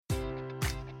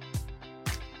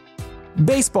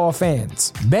Baseball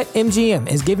fans, BetMGM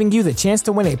is giving you the chance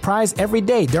to win a prize every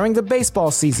day during the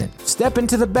baseball season. Step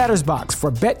into the batter's box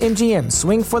for BetMGM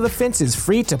Swing for the Fences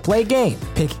free-to-play game.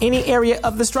 Pick any area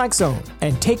of the strike zone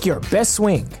and take your best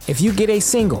swing. If you get a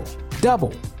single,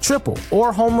 double, triple,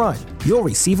 or home run, you'll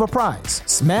receive a prize.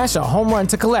 Smash a home run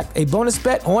to collect a bonus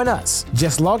bet on us.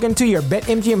 Just log into your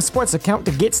BetMGM Sports account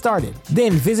to get started.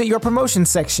 Then visit your promotion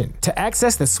section to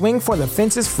access the Swing for the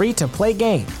Fences free-to-play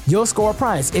game. You'll score a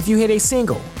prize if you hit a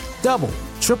single, double,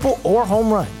 triple, or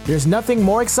home run. There's nothing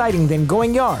more exciting than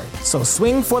going yard. So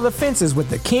swing for the fences with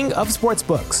the king of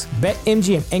sportsbooks.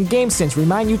 BetMGM and GameSense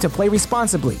remind you to play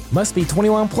responsibly. Must be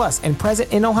 21 plus and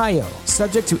present in Ohio.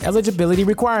 Subject to eligibility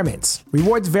requirements.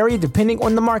 Rewards vary depending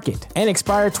on the market and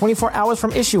expire 24 hours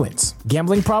from issuance.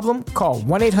 Gambling problem? Call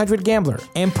 1-800-GAMBLER.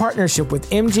 In partnership with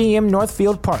MGM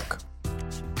Northfield Park.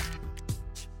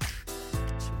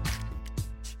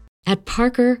 At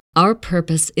Parker, our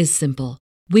purpose is simple.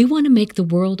 We want to make the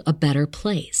world a better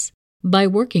place by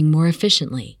working more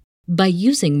efficiently, by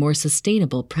using more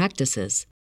sustainable practices,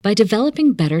 by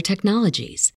developing better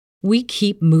technologies. We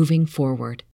keep moving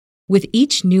forward. With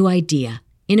each new idea,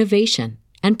 innovation,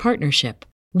 and partnership,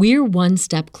 we're one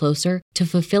step closer to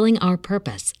fulfilling our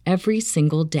purpose every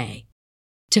single day.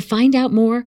 To find out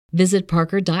more, visit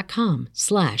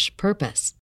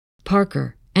parker.com/purpose.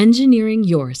 Parker, engineering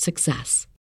your success.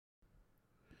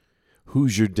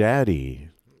 Who's your daddy?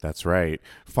 That's right.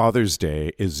 Father's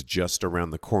Day is just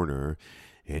around the corner,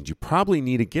 and you probably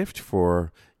need a gift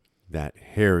for that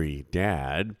hairy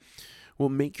dad. Well,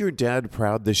 make your dad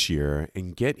proud this year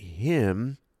and get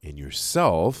him and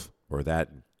yourself, or that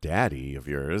daddy of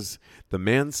yours, the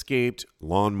Manscaped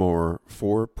Lawnmower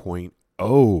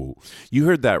 4.0. You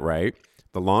heard that right.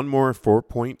 The Lawnmower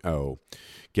 4.0.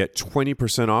 Get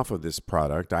 20% off of this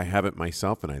product. I have it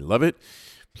myself, and I love it.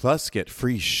 Plus, get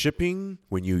free shipping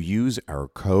when you use our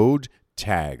code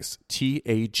TAGS,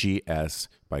 TAGS,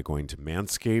 by going to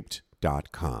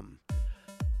manscaped.com.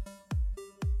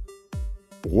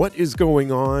 What is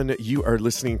going on? You are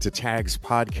listening to Tags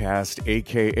Podcast,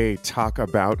 aka Talk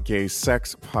About Gay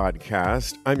Sex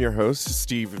Podcast. I'm your host,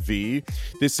 Steve V.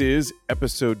 This is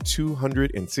episode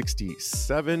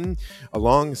 267,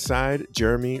 alongside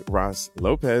Jeremy Ross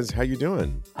Lopez. How you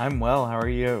doing? I'm well. How are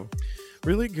you?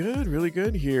 Really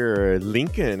good here.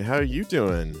 Lincoln, how are you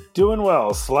doing? Doing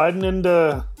well. Sliding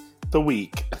into the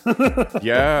week.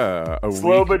 Yeah, a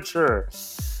Slow week. but sure.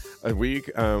 A week.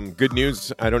 Good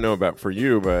news. I don't know about for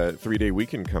you, but 3-day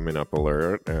weekend coming up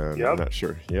alert. And Yep. I'm not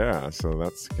sure. Yeah, so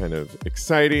that's kind of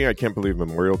exciting. I can't believe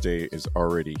Memorial Day is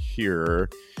already here,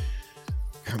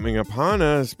 coming upon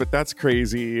us, but that's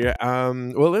crazy.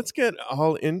 Well, let's get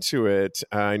all into it.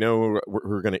 I know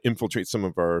we're going to infiltrate some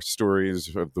of our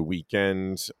stories of the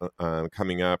weekend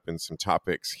coming up and some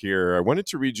topics here. I wanted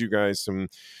to read you guys some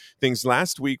things.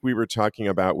 Last week we were talking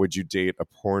about, would you date a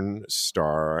porn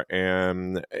star?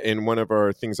 And in one of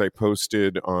our things I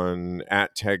posted on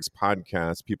 @Tags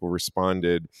Podcast, people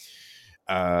responded.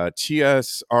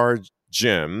 TSR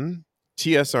Jim,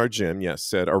 yes,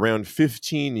 said, around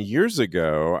 15 years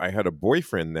ago, I had a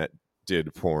boyfriend that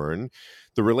did porn.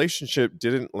 The relationship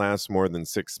didn't last more than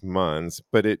 6 months,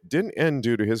 but it didn't end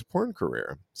due to his porn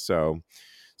career. So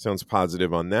sounds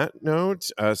positive on that note.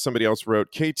 Somebody else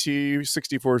wrote,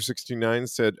 KT6469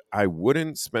 said, I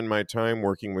wouldn't spend my time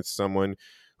working with someone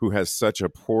who has such a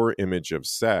poor image of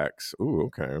sex. Ooh,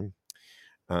 okay.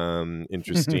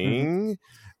 Interesting.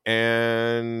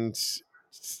 And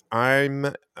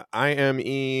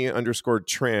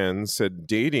IME_trans said,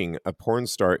 dating a porn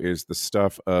star is the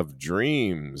stuff of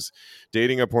dreams.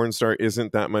 Dating a porn star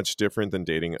isn't that much different than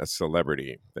dating a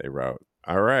celebrity, they wrote.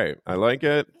 All right. I like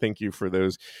it. Thank you for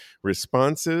those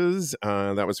responses.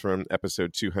 That was from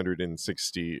episode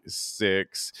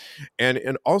 266.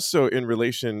 And also in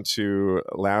relation to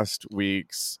last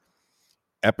week's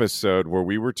episode where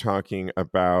we were talking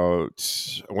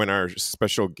about when our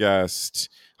special guest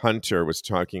Hunter was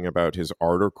talking about his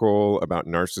article about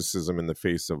narcissism in the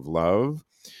face of love,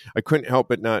 I couldn't help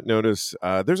but not notice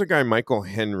there's a guy, Michael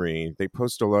Henry. They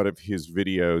post a lot of his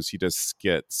videos. He does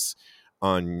skits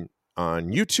on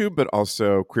YouTube, but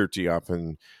also Queerty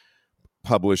often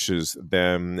publishes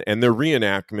them, and they're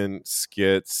reenactment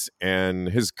skits. And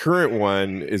his current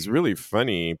one is really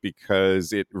funny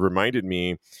because it reminded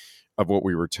me of what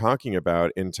we were talking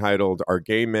about, entitled Are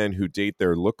Gay Men Who Date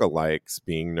Their Lookalikes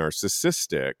Being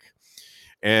Narcissistic?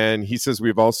 And he says,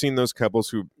 we've all seen those couples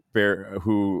who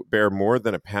bear more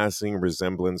than a passing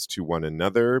resemblance to one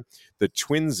another. The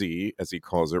twinsy, as he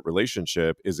calls it,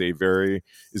 relationship is very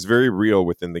real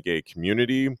within the gay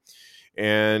community.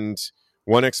 And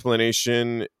one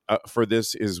explanation for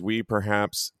this is we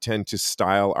perhaps tend to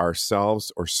style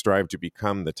ourselves or strive to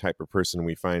become the type of person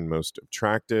we find most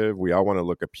attractive. We all want to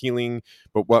look appealing,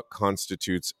 but what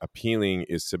constitutes appealing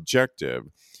is subjective.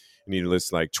 You need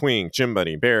lists like Twink, Gym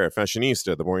Buddy, Bear,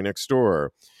 Fashionista, The Boy Next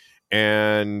Door.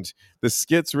 And the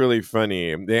skit's really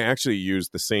funny. They actually use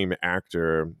the same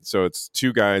actor. So it's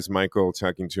two guys, Michael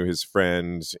talking to his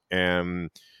friend, and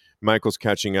Michael's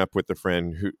catching up with the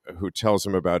friend who tells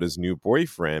him about his new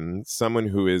boyfriend, someone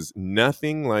who is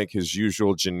nothing like his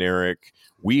usual generic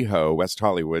WeHo, West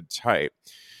Hollywood type.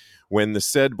 When the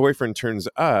said boyfriend turns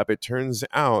up, it turns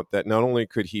out that not only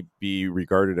could he be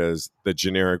regarded as the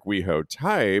generic WeHo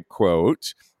type,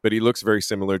 quote, but he looks very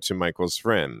similar to Michael's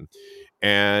friend.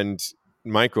 And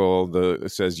Michael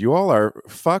says, "You all are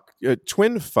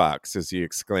twin fucks," as he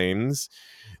exclaims.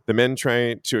 The men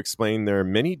try to explain their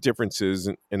many differences.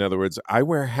 In other words, I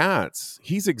wear hats.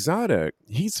 He's exotic.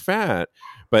 He's fat.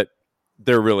 But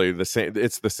they're really the same.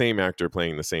 It's the same actor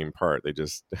playing the same part. They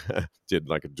just did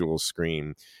like a dual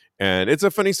screen. And it's a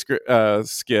funny skit.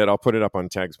 I'll put it up on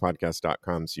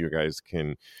tagspodcast.com so you guys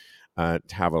can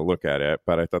have a look at it.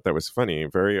 But I thought that was funny.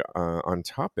 Very on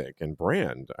topic and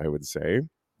brand, I would say.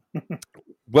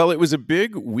 Well, it was a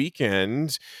big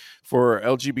weekend for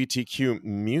LGBTQ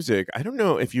music. I don't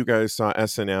know if you guys saw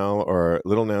SNL or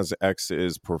Lil Nas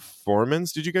X's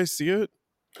performance. Did you guys see it?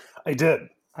 I did.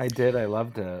 I did. I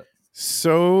loved it.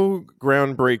 So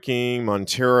groundbreaking.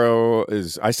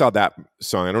 I saw that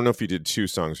song. I don't know if he did two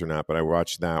songs or not, but I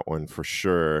watched that one for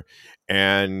sure.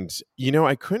 And,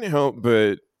 I couldn't help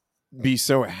but be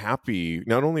so happy,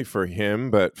 not only for him,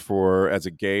 but as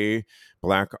a gay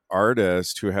Black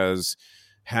artist who has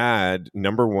had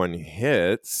number one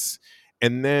hits.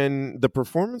 And then the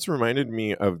performance reminded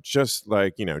me of just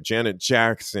like, Janet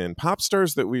Jackson, pop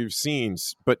stars that we've seen,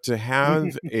 but to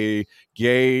have a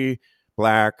gay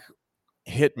Black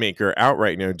hit maker out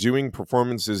right now doing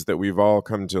performances that we've all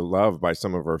come to love by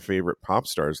some of our favorite pop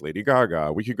stars, Lady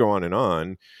Gaga. We could go on and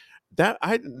on.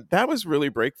 That was really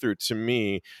breakthrough to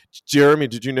me. Jeremy,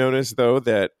 did you notice though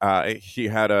that he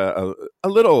had a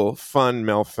little fun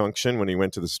malfunction when he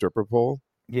went to the stripper pole?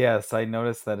 Yes, I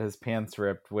noticed that his pants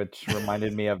ripped, which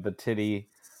reminded me of the titty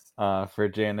for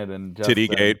Janet and Justin.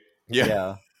 Tittygate.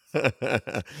 Yeah.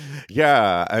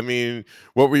 Yeah. I mean,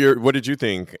 what did you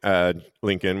think,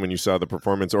 Lincoln, when you saw the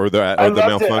performance or the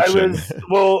malfunction?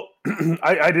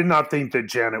 I did not think that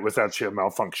Janet was actually a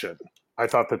malfunction. I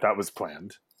thought that was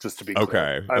planned, just to be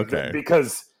clear. Okay.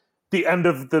 Because the end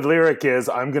of the lyric is,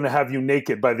 "I'm going to have you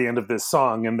naked by the end of this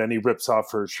song," and then he rips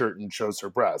off her shirt and shows her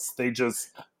breasts. They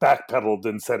just backpedaled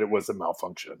and said it was a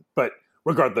malfunction. But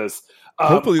regardless,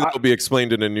 hopefully that'll be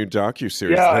explained in a new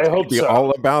docuseries. Yeah, I hope so.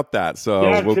 All about that.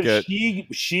 So we'll get.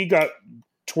 She got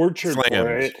tortured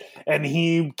for it, and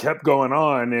he kept going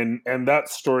on, and that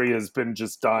story has been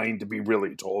just dying to be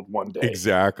really told one day.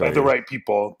 Exactly. By the right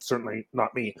people, certainly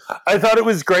not me. I thought it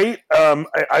was great.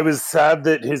 I was sad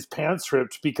that his pants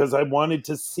ripped because I wanted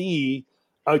to see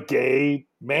a gay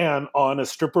man on a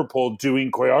stripper pole doing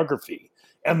choreography.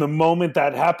 And the moment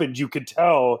that happened, you could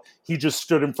tell he just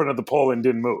stood in front of the pole and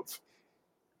didn't move.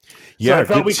 Yeah, so I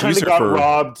thought we kind of got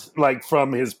robbed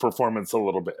from his performance a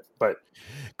little bit, but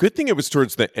good thing it was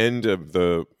towards the end of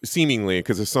seemingly,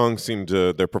 because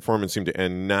their performance seemed to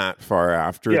end not far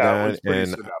after that. It was pretty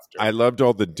soon after. I loved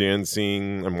all the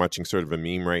dancing. I'm watching sort of a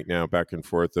meme right now, back and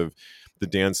forth of the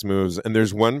dance moves. And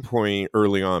there's one point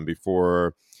early on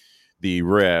before the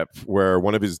rip where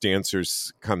one of his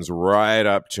dancers comes right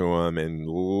up to him and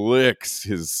licks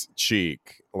his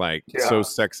cheek, so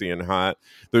sexy and hot.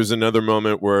 There's another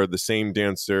moment where the same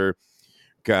dancer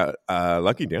got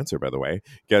lucky dancer, by the way,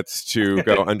 gets to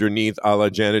go underneath a la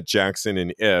Janet Jackson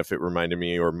in If. It reminded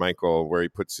me, or Michael, where he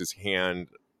puts his hand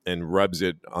and rubs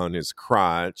it on his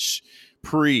crotch,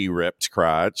 pre-ripped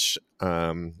crotch.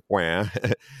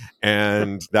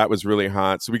 And that was really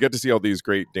hot. So we got to see all these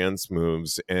great dance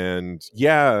moves. And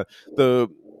yeah, the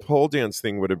pole dance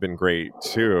thing would have been great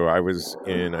too. I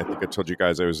think I told you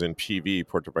guys I was in PV,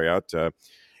 Puerto Vallarta,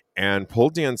 and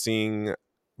pole dancing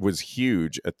was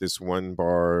huge at this one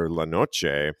bar, La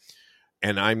Noche.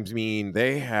 And I mean,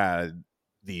 they had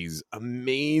these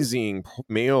amazing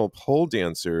male pole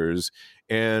dancers,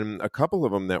 and a couple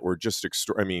of them that were just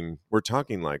we're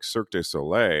talking like Cirque du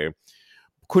Soleil.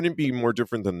 Couldn't be more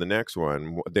different than the next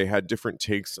one. They had different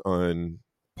takes on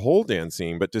pole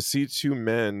dancing, but to see two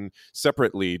men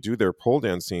separately do their pole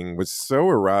dancing was so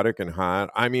erotic and hot.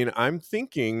 I mean, I'm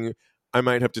thinking I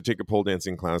might have to take a pole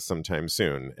dancing class sometime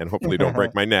soon, and hopefully don't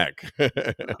break my neck.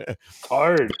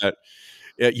 Hard. But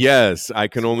Yes, I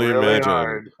can only really imagine.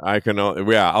 hard.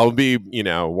 I'll be,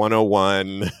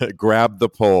 101, grab the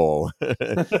pole.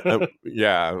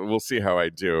 Yeah, we'll see how I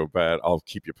do, but I'll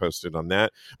keep you posted on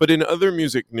that. But in other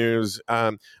music news,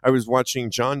 I was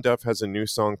watching John Duff has a new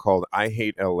song called I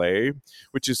Hate LA,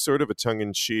 which is sort of a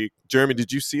tongue-in-cheek. Jeremy,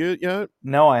 did you see it yet?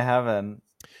 No, I haven't.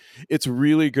 It's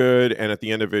really good, and at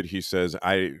the end of it, he says,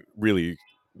 I really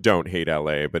don't hate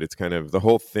LA, but it's kind of, the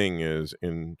whole thing is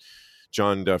in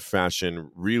John Duff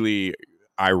fashion, really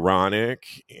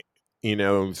ironic.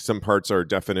 Some parts are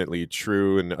definitely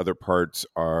true, and other parts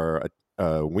are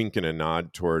a wink and a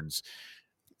nod towards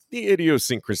the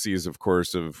idiosyncrasies, of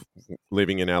course, of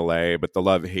living in LA, but the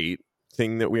love-hate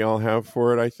thing that we all have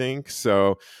for it, I think.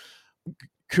 So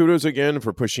kudos again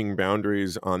for pushing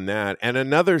boundaries on that. And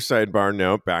another sidebar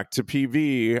note, back to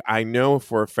PV. I know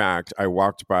for a fact I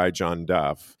walked by John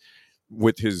Duff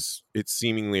with it's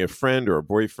seemingly a friend or a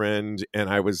boyfriend, and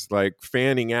I was like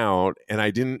fanning out, and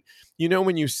I didn't,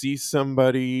 when you see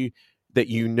somebody that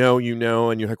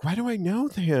and you're like, why do I know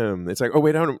him? It's like, oh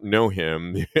wait, I don't know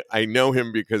him. I know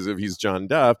him because he's John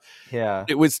Duff. Yeah.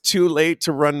 It was too late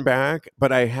to run back,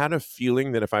 but I had a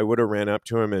feeling that if I would have ran up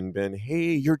to him and been,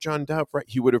 hey, you're John Duff, right?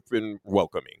 He would have been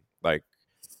welcoming. Like,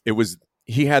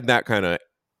 he had that kind of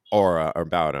aura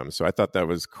about him. So I thought that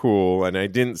was cool, and I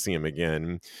didn't see him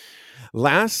again.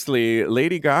 Lastly,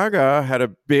 Lady Gaga had a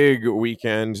big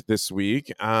weekend this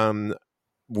week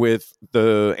with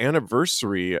the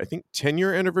anniversary, I think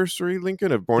 10-year anniversary,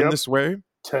 Lincoln, of Born This Way.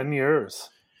 10 years.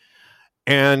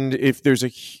 And if there's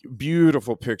a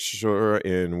beautiful picture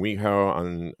in WeHo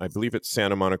on, I believe it's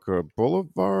Santa Monica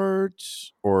Boulevard,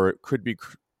 or it could be,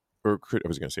 I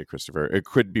was going to say Christopher, it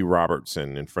could be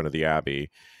Robertson in front of the Abbey.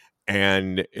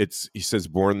 And he says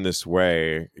Born This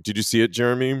Way. Did you see it,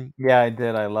 Jeremy? Yeah, I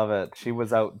did. I love it. She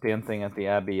was out dancing at the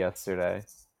Abbey yesterday.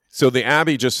 So the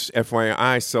Abbey, just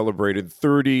FYI, celebrated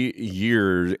 30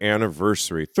 years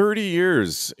anniversary. 30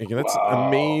 years. That's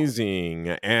amazing.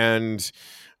 And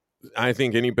I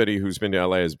think anybody who's been to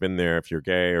LA has been there, if you're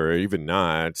gay or even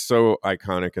not. So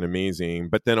iconic and amazing.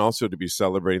 But then also to be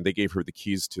celebrating, they gave her the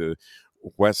keys to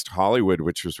West Hollywood,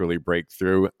 which was really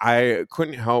breakthrough. I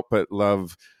couldn't help but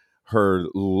love her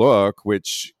look,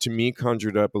 which to me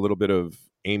conjured up a little bit of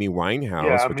Amy Winehouse.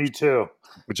 Yeah, me too.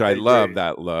 Which I love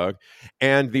that look.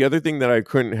 And the other thing that I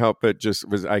couldn't help but just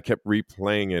was I kept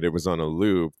replaying it. It was on a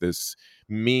loop. This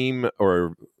meme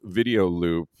or video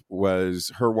loop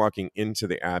was her walking into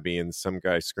the Abbey and some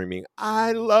guy screaming,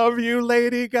 I love you,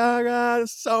 Lady Gaga,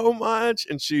 so much.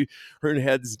 And her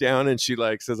head's down and she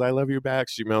like says, I love you back.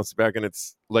 She melts back, and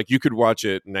it's like you could watch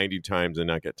it 90 times and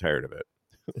not get tired of it.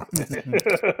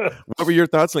 What were your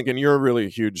thoughts, Lincoln? You're a really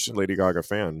huge Lady Gaga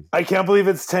fan. I can't believe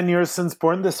it's 10 years since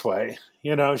Born This Way.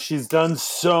 She's done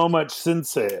so much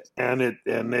since it,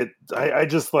 I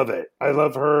just love it. I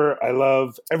love her. I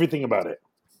love everything about it.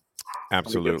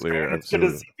 Absolutely. It's good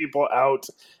to see people out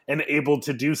and able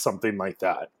to do something like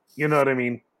that. You know what I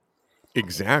mean?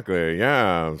 Exactly.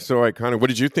 Yeah. So what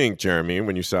did you think, Jeremy,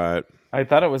 when you saw it? I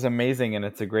thought it was amazing, and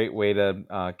it's a great way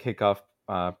to kick off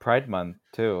Pride Month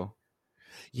too.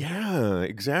 Yeah,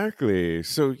 exactly.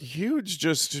 So huge,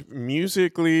 just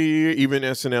musically. Even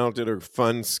SNL did a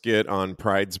fun skit on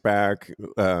Pride's Back.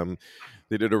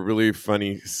 They did a really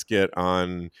funny skit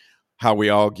on how we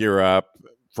all gear up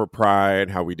for Pride,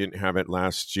 how we didn't have it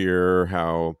last year,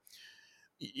 how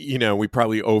we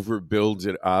probably overbuild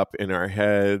it up in our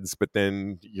heads, but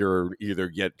then you're either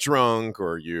get drunk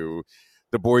or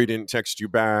the boy didn't text you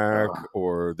back,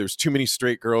 or there's too many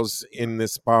straight girls in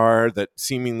this bar that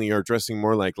seemingly are dressing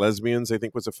more like lesbians, I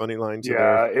think was a funny line.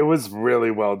 It was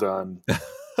really well done.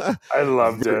 I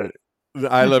loved it.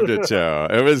 I loved it too.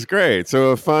 It was great. So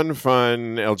a fun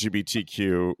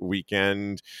LGBTQ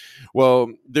weekend.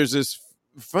 Well, there's this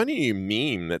funny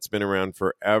meme that's been around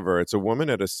forever. It's a woman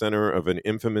at a center of an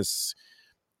infamous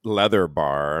leather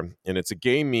bar, and it's a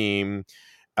gay meme.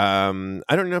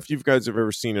 I don't know if you guys have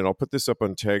ever seen it. I'll put this up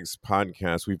on Teg's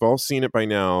podcast. We've all seen it by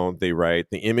now. They write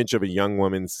the image of a young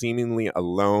woman seemingly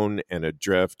alone and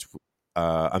adrift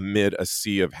amid a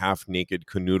sea of half-naked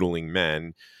canoodling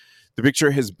men. The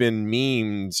picture has been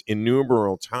memed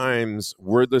innumerable times,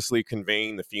 wordlessly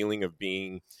conveying the feeling of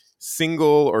being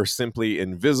single or simply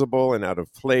invisible and out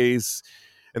of place.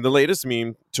 And the latest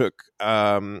meme took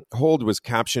hold was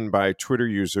captioned by Twitter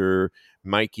user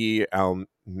Mikey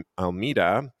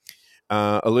Almeida.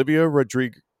 Olivia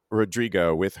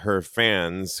Rodrigo with her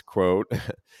fans, quote,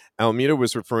 Almeida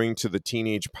was referring to the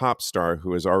teenage pop star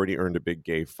who has already earned a big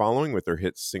gay following with her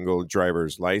hit single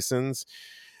Driver's License.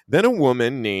 Then a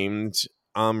woman named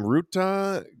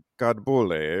Amruta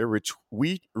Carbole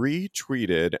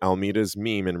retweeted Almeida's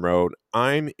meme and wrote,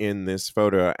 "I'm in this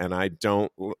photo and I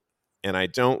don't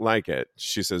like it."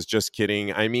 She says, "Just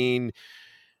kidding. I mean,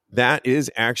 that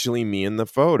is actually me in the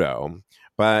photo,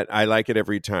 but I like it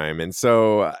every time." And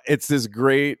so it's this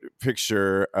great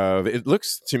picture of, it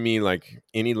looks to me like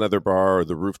any leather bar or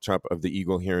the rooftop of the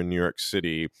Eagle here in New York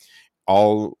City,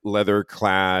 all leather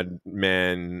clad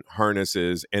men,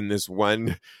 harnesses, and this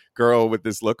one girl with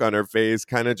this look on her face,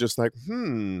 kind of just like,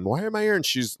 why am I here? And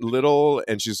she's little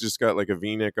and she's just got like a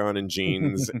V-neck on and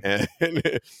jeans, and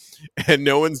and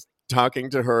no one's talking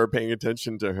to her, paying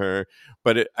attention to her.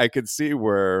 But I could see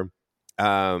where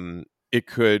it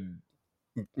could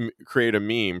create a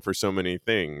meme for so many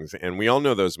things. And we all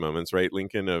know those moments, right,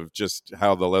 Lincoln, of just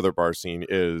how the leather bar scene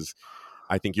is.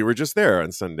 I think you were just there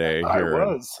on Sunday here. I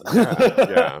was.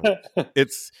 Yeah.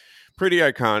 It's pretty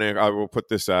iconic. I will put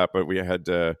this up, but we had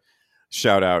to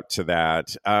shout out to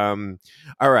that.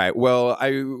 All right. Well,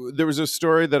 there was a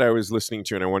story that I was listening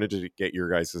to, and I wanted to get your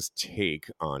guys' take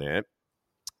on it.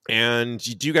 And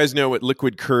do you guys know what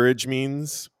liquid courage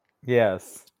means?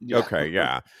 Yes. Yeah. Okay,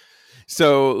 yeah.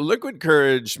 So liquid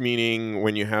courage, meaning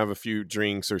when you have a few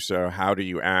drinks or so, how do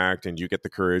you act? And do you get the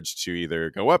courage to either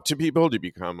go up to people to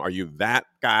become, are you that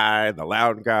guy, the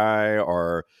loud guy,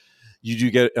 or you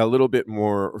do get a little bit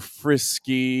more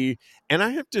frisky? And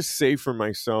I have to say for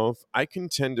myself, I can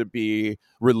tend to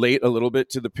relate a little bit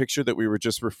to the picture that we were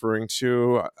just referring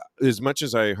to. As much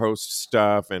as I host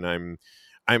stuff and I'm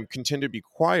tend to be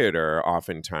quieter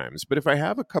oftentimes, but if I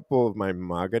have a couple of my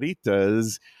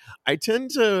margaritas, I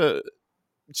tend to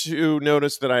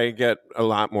notice that I get a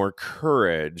lot more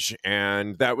courage.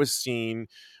 And that was seen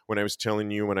when I was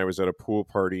telling you, when I was at a pool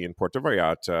party in Puerto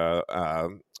Vallarta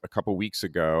a couple weeks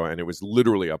ago, and it was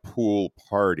literally a pool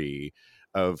party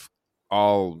of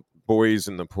all boys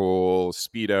in the pool,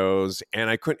 Speedos, and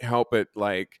I couldn't help but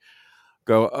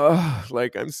go, oh,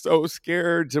 like I'm so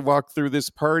scared to walk through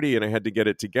this party, and I had to get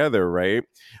it together, right?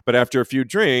 But after a few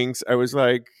drinks, I was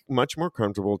like much more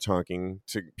comfortable talking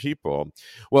to people.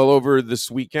 Well, over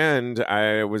this weekend,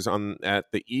 I was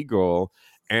at the Eagle,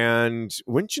 and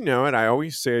wouldn't you know it, I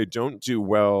always say I don't do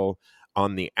well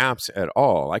on the apps at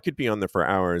all. I could be on there for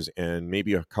hours, and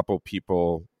maybe a couple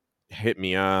people hit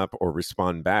me up or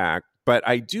respond back, but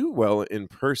I do well in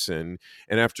person.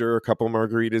 And after a couple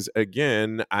margaritas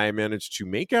again, I managed to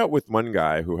make out with one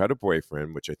guy who had a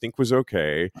boyfriend, which I think was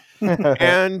okay,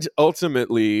 and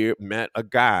ultimately met a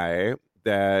guy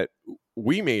that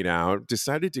we made out,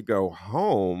 decided to go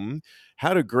home,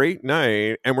 had a great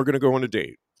night, and we're going to go on a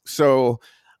date. So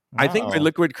I think my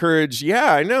liquid courage,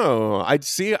 yeah, I know.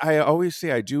 I always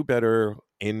say I do better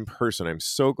in person. I'm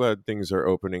so glad things are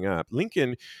opening up.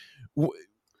 Lincoln,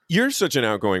 you're such an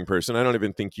outgoing person. I don't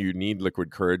even think you need liquid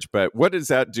courage, but what does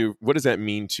that do? What does that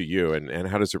mean to you, and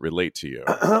how does it relate to you?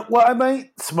 Well, I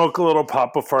might smoke a little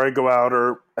pot before I go out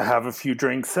or have a few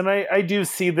drinks, and I do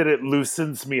see that it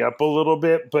loosens me up a little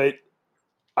bit, but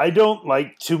I don't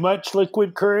like too much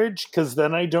liquid courage because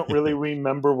then I don't really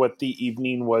remember what the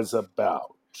evening was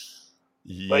about.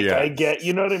 Like, yes. I get,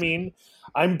 you know what I mean?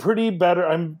 I'm better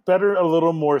a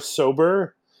little more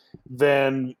sober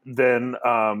than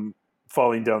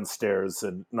falling downstairs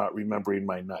and not remembering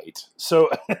my night. So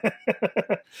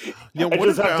Yeah, I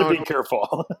just have to be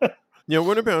careful. Yeah,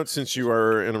 what about, since you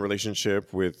are in a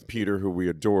relationship with Peter, who we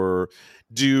adore,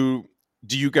 do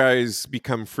you guys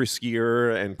become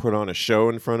friskier and put on a show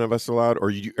in front of us a lot?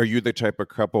 Or are you the type of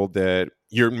couple that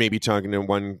you're maybe talking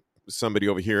to somebody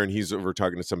over here and he's over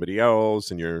talking to somebody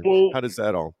else, and how does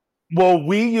that all? Well,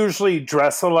 we usually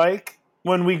dress alike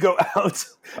when we go out.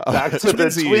 Back to the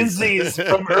twinsies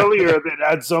from earlier that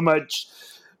had so much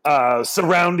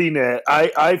surrounding it.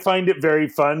 I find it very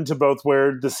fun to both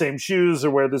wear the same shoes or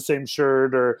wear the same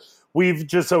shirt, or we've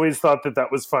just always thought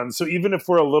that was fun. So even if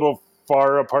we're a little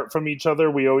far apart from each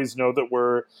other, we always know that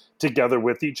we're together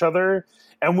with each other.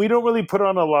 And we don't really put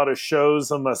on a lot of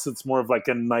shows unless it's more of like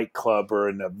a nightclub or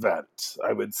an event,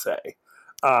 I would say.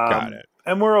 Got it.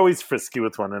 And we're always frisky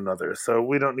with one another, so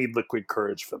we don't need liquid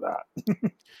courage for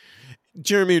that.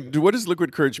 Jeremy, what does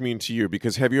liquid courage mean to you?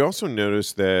 Because have you also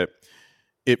noticed that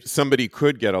if somebody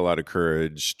could get a lot of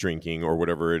courage drinking or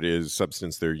whatever it is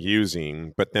substance they're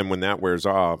using, but then when that wears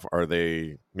off,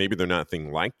 maybe they're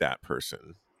nothing like that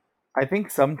person? I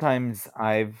think sometimes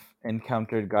I've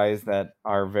encountered guys that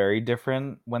are very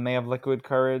different when they have liquid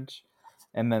courage.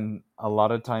 And then a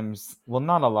lot of times, well,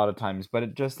 not a lot of times,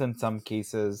 but just in some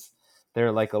cases,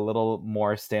 they're like a little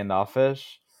more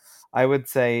standoffish. I would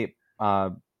say,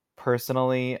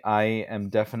 personally, I am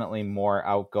definitely more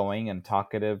outgoing and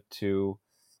talkative to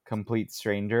complete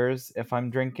strangers if I'm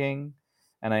drinking.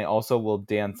 and I also will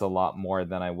dance a lot more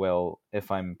than I will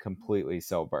if I'm completely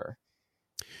sober.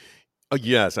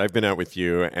 Yes, I've been out with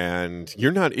you, and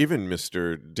you're not even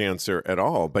Mr. Dancer at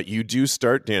all, but you do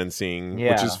start dancing,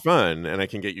 which is Yeah. fun, and I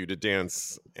can get you to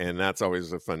dance, and that's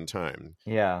always a fun time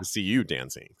Yeah. to see you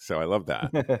dancing. So I love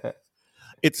that.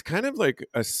 It's kind of like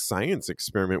a science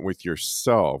experiment with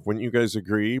yourself. Wouldn't you guys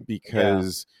agree?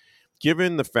 Because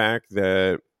given the fact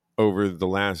that over the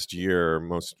last year,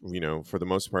 for the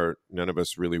most part, none of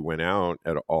us really went out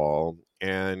at all.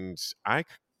 And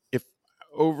if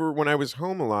over when I was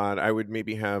home a lot, I would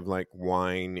maybe have like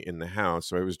wine in the house.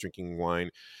 So I was drinking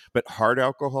wine, but hard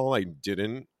alcohol, I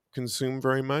didn't consume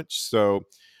very much. So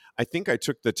I think I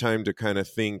took the time to kind of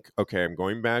think, okay, I'm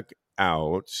going back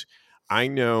out. I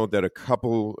know that a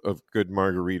couple of good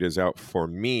margaritas out for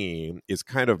me is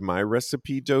kind of my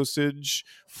recipe dosage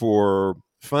for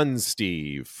fun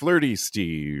Steve, flirty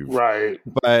Steve. Right.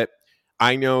 But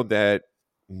I know that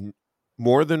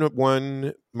more than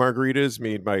one margaritas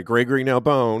made by Gregory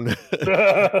Nalbone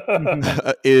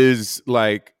is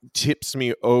like tips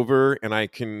me over, and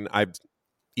I've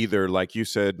either, like you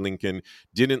said, Lincoln,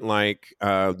 didn't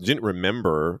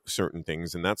remember certain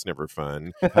things, and that's never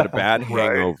fun, had a bad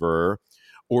hangover,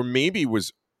 or maybe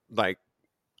was like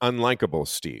unlikable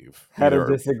Steve. Had a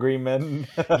disagreement.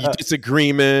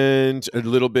 Disagreement, a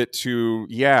little bit too,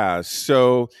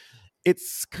 so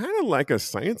it's kind of like a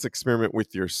science experiment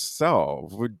with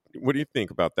yourself. What do you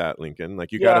think about that, Lincoln?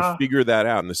 Like, you got to figure that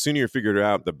out, and the sooner you figure it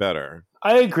out, the better.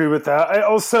 I agree with that.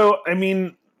 I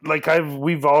mean, like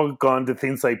we've all gone to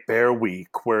things like Bear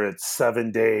Week, where it's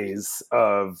 7 days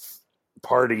of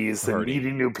parties and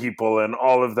meeting new people and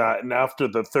all of that. And after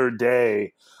the third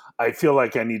day, I feel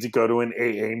like I need to go to an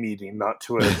AA meeting, not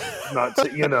to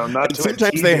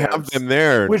sometimes they have them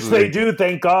there, which they do.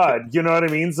 Thank God. You know what I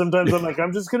mean? Sometimes I'm like,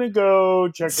 I'm just going to go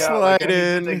check out, like, I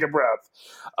need to take a breath.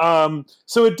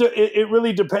 So it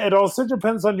really depends. It also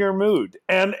depends on your mood.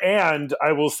 And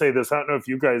I will say this, I don't know if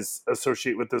you guys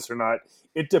associate with this or not.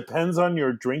 It depends on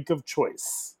your drink of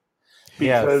choice.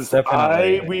 Because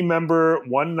I remember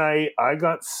one night I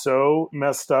got so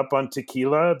messed up on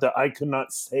tequila that I could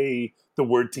not say the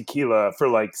word tequila for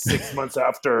like 6 months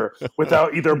after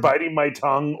without either biting my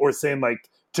tongue or saying like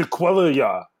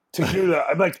tequila.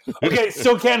 I'm like, okay,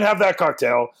 still can't have that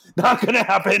cocktail. Not going to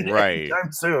happen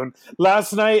anytime soon.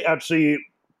 Last night, actually,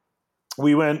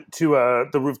 we went to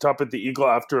the rooftop at the Eagle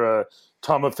after a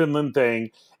Tom of Finland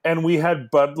thing, and we had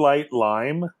Bud Light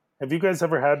Lime. Have you guys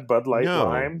ever had Bud Light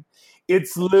Lime?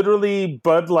 It's literally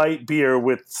Bud Light beer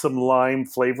with some lime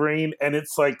flavoring, and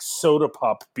it's like soda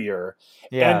pop beer.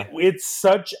 Yeah. And it's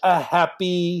such a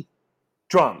happy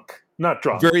drunk. Not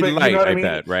drunk. Very light, I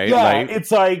bet, right? Yeah, light. It's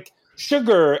like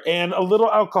sugar and a little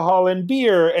alcohol and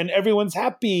beer, and everyone's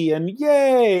happy, and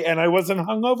yay, and I wasn't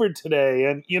hungover today,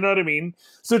 and you know what I mean?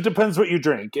 So it depends what you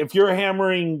drink. If you're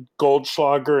hammering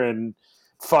Goldschlager and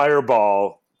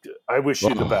Fireball, I wish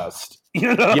you the best.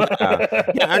 You know?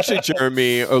 Yeah, actually,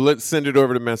 Jeremy, let's send it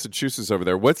over to Massachusetts over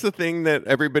there. What's the thing that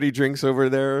everybody drinks over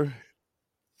there?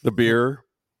 The beer?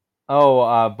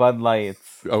 Bud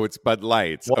Lights. Oh, it's Bud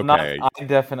Lights. Well, okay. I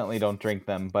definitely don't drink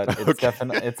them, but it's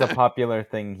it's a popular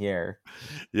thing here.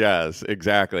 Yes,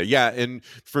 exactly. Yeah, and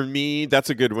for me,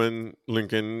 that's a good one,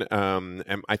 Lincoln. And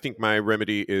I think my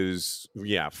remedy is,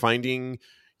 finding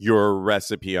your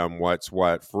recipe on what's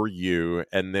what for you,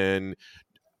 and then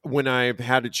when I've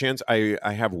had a chance, I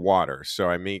have water. So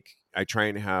I try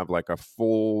and have like a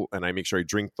full, and I make sure I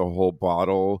drink the whole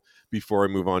bottle before I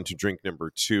move on to drink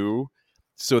number 2,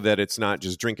 so that it's not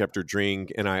just drink after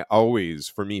drink. And I always,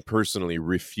 for me personally,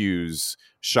 refuse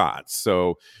shots.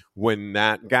 So when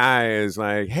that guy is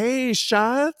like, hey,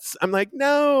 shots, I'm like,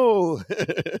 no,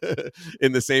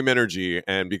 in the same energy.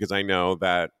 And because I know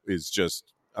that is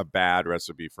just a bad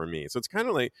recipe for me. So it's kind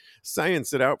of like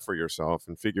science it out for yourself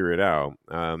and figure it out.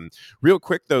 Real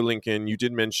quick though, Lincoln, you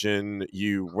did mention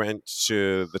you went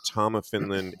to the Tom of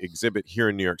Finland exhibit here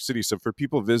in New York City. So for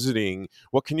people visiting,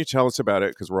 what can you tell us about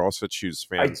it? Because we're all such huge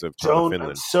fans of Tom of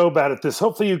Finland. I'm so bad at this.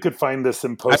 Hopefully you could find this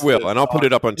and post I will, and I'll put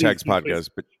it up on Tag's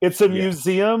podcast. But it's a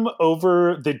museum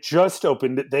that just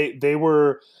opened. They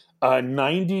were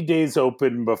 90 days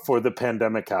open before the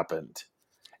pandemic happened.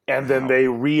 And then they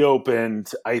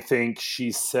reopened, I think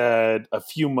she said, a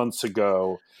few months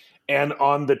ago. And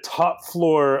on the top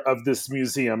floor of this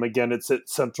museum, again, it's at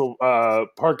Central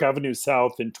Park Avenue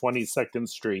South and 22nd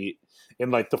Street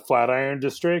in like the Flatiron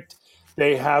District.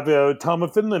 They have a Tom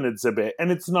of Finland exhibit.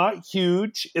 And it's not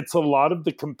huge. It's a lot of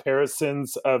the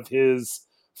comparisons of his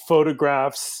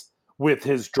photographs with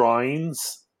his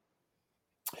drawings.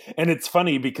 And it's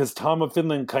funny because Tom of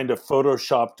Finland kind of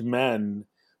photoshopped men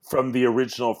from the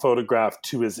original photograph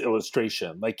to his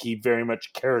illustration. Like he very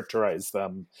much characterized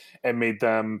them and made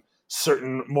them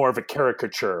more of a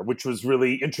caricature, which was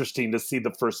really interesting to see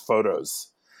the first photos.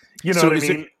 You know what I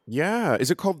mean?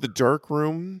 Is it called The Dark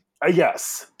Room?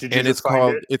 Yes. Did you and just it's find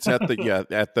called it? It's at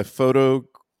the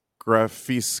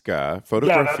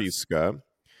Fotografiska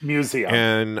Museum.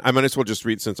 And I might as well just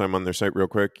read, since I'm on their site, real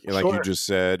quick, like you just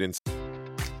said.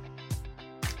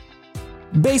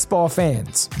 Baseball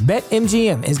fans,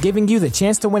 BetMGM is giving you the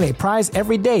chance to win a prize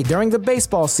every day during the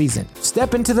baseball season.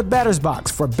 Step into the batter's box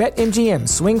for BetMGM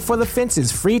Swing for the Fences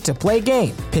free-to-play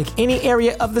game. Pick any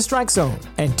area of the strike zone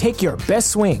and take your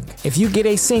best swing. If you get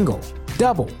a single,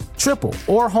 double, triple,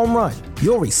 or home run,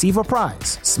 you'll receive a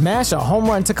prize. Smash a home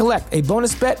run to collect a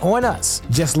bonus bet on us.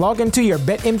 Just log into your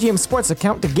BetMGM Sports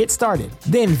account to get started.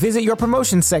 Then visit your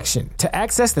promotion section to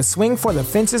access the Swing for the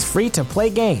Fences free-to-play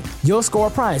game. You'll score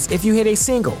a prize if you hit a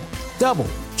single, double,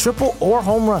 triple, or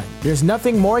home run. There's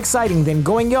nothing more exciting than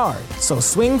going yard, so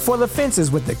swing for the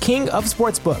fences with the king of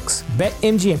sportsbooks.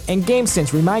 BetMGM and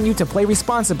GameSense remind you to play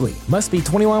responsibly. Must be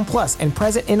 21 plus and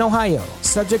present in Ohio.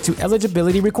 Subject to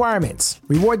eligibility requirements.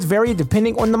 Rewards vary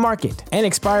depending on the market and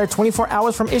expire 24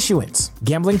 hours from issuance.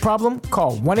 Gambling problem?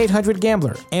 Call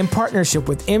 1-800-GAMBLER. In partnership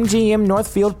with MGM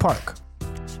Northfield Park.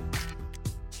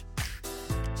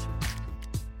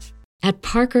 At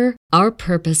Parker, our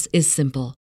purpose is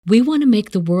simple. We want to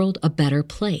make the world a better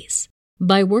place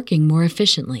by working more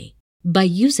efficiently, by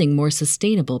using more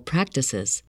sustainable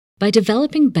practices, by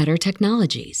developing better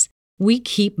technologies. We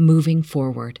keep moving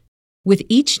forward. With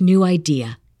each new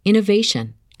idea,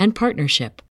 innovation, and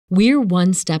partnership, we're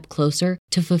one step closer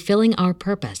to fulfilling our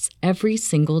purpose every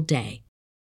single day.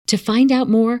 To find out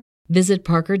more, visit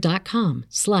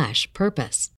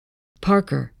parker.com/purpose.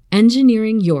 Parker,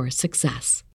 engineering your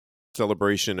success.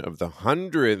 Celebration of the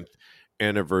 100th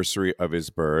anniversary of his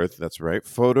birth. That's right.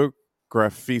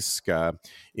 Fotografiska,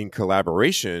 in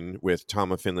collaboration with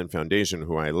Tom of Finland Foundation,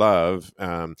 who I love,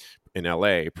 in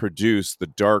LA, produced The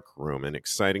Dark Room, an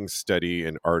exciting study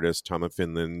in artist Tom of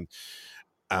Finland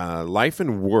life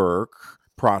and work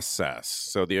process.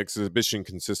 So the exhibition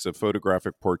consists of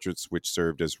photographic portraits which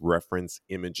served as reference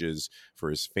images for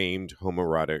his famed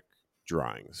homoerotic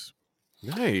drawings.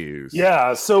 Nice.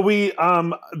 Yeah, so we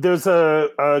there's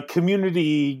a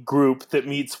community group that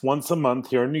meets once a month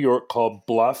here in New York called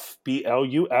Bluff,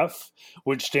 BLUF,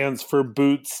 which stands for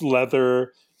Boots,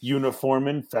 Leather, Uniform,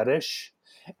 and Fetish.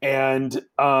 And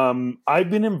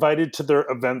I've been invited to their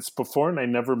events before, and I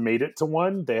never made it to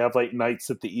one. They have like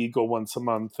Nights at the Eagle once a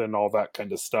month and all that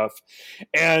kind of stuff.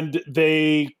 And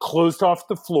they closed off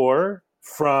the floor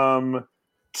from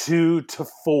 2 to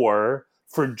 4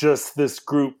 for just this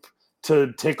group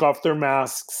to take off their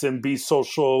masks and be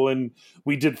social. And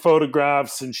we did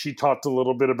photographs, and she talked a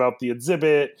little bit about the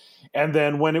exhibit. And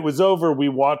then when it was over, we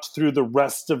walked through the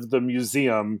rest of the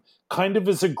museum kind of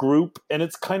as a group. And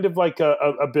it's kind of like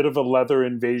a bit of a leather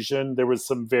invasion. There was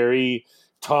some very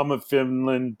Tom of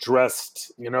Finland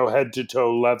dressed, head to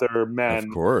toe leather men,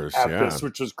 of course, at this,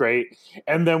 which was great.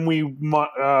 And then we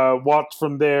walked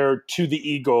from there to the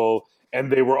Eagle, and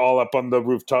they were all up on the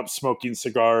rooftop smoking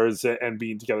cigars and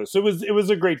being together. So it was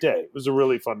a great day. It was a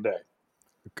really fun day.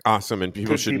 Awesome. And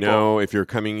people should know, if you're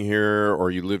coming here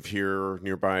or you live here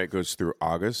nearby, it goes through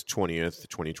August 20th,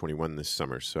 2021 this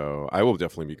summer. So I will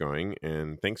definitely be going.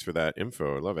 And thanks for that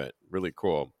info. I love it. Really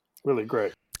cool. Really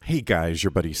great. Hey guys,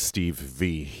 your buddy Steve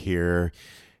V here.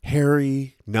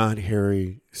 Hairy, not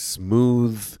hairy,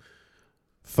 smooth,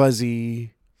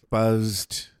 fuzzy,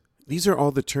 buzzed. These are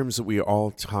all the terms that we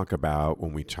all talk about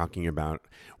when we're talking about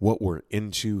what we're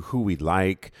into, who we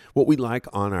like, what we like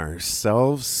on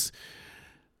ourselves.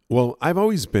 Well, I've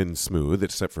always been smooth,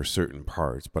 except for certain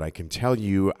parts, but I can tell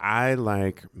you I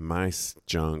like my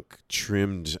junk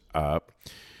trimmed up.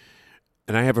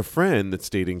 And I have a friend that's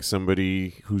dating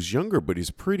somebody who's younger, but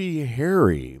he's pretty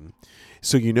hairy.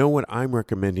 So you know what I'm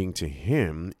recommending to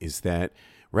him is that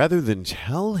rather than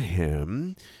tell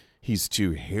him he's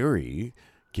too hairy,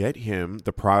 get him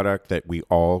the product that we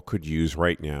all could use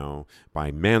right now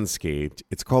by Manscaped.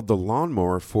 It's called the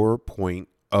Lawnmower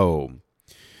 4.0.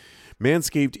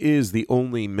 Manscaped is the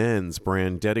only men's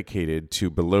brand dedicated to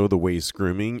below-the-waist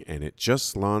grooming, and it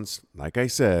just launched, like I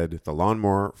said, the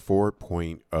Lawnmower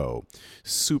 4.0.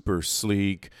 Super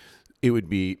sleek. It would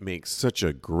make such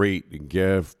a great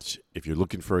gift. If you're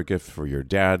looking for a gift for your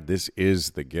dad, this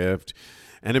is the gift.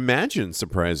 And imagine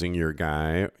surprising your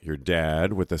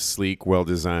dad, with a sleek,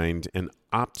 well-designed, and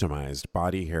optimized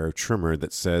body hair trimmer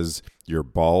that says, "Your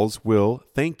balls will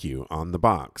thank you" on the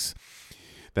box.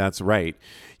 That's right.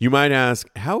 You might ask,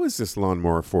 how is this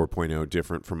Lawnmower 4.0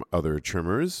 different from other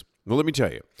trimmers? Well, let me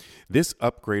tell you, this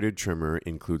upgraded trimmer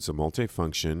includes a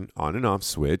multifunction on and off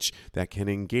switch that can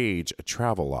engage a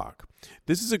travel lock.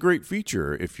 This is a great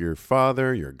feature if your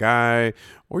father, your guy,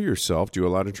 or yourself do a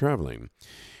lot of traveling.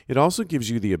 It also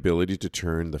gives you the ability to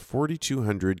turn the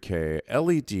 4200K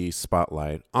LED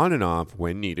spotlight on and off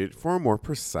when needed for a more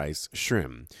precise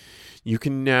trim. You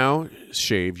can now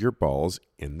shave your balls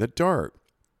in the dark.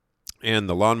 And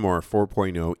the Lawnmower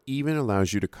 4.0 even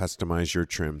allows you to customize your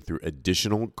trim through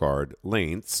additional guard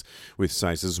lengths with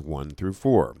sizes 1 through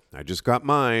 4. I just got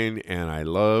mine, and I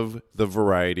love the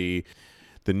variety.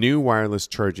 The new wireless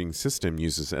charging system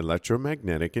uses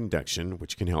electromagnetic induction,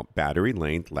 which can help battery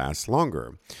length last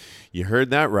longer. You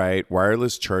heard that right.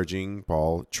 Wireless charging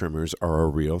ball trimmers are a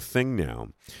real thing now.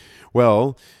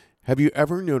 Well, have you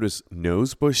ever noticed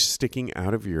nose bush sticking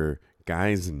out of your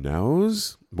guy's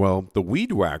nose? Well, the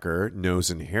Weed Whacker nose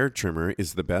and hair trimmer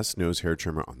is the best nose hair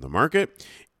trimmer on the market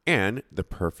and the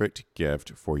perfect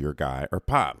gift for your guy or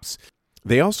pops.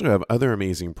 They also have other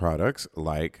amazing products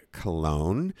like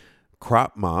cologne,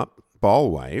 crop mop, ball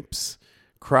wipes,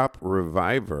 crop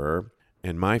reviver,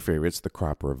 and my favorites, the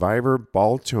crop reviver,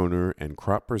 ball toner, and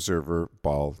crop preserver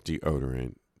ball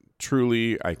deodorant.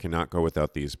 Truly, I cannot go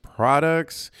without these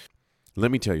products. Let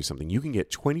me tell you something. You can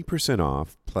get 20%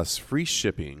 off plus free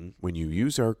shipping when you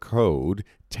use our code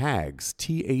TAGS,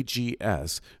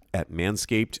 TAGS, at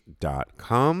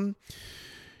manscaped.com.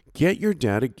 Get your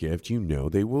dad a gift you know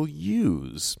they will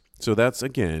use. So that's,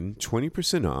 again,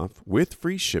 20% off with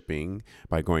free shipping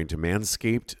by going to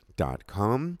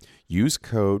manscaped.com. Use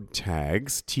code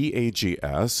TAGS,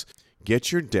 TAGS.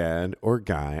 Get your dad or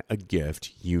guy a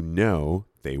gift you know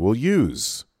they will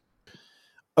use.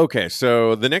 Okay,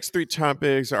 so the next three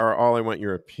topics are all I want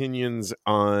your opinions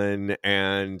on,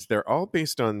 and they're all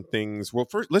based on things. Well,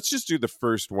 first, let's just do the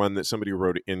first one that somebody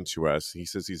wrote into us. He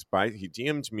says he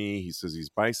DM'd me. He says he's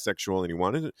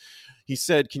bisexual, and he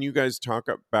said, "Can you guys talk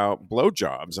about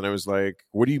blowjobs?" And I was like,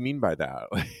 "What do you mean by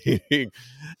that?"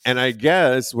 And I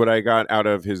guess what I got out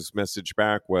of his message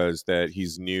back was that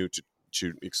he's new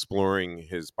to exploring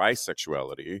his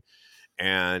bisexuality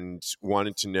and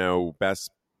wanted to know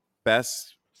best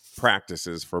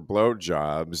practices for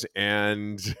blowjobs.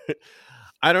 And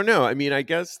I don't know. I mean, I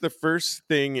guess the first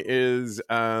thing is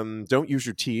don't use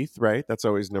your teeth, right? That's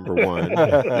always number one.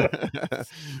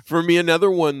 For me,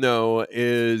 another one, though,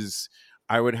 is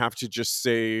I would have to just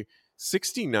say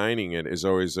 69ing it is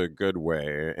always a good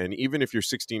way. And even if you're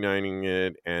 69ing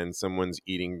it and someone's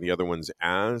eating the other one's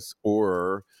ass,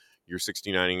 or you're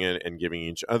 69ing it and giving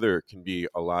each other, can be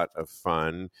a lot of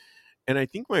fun. And I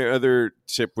think my other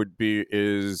tip would be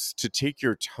is to take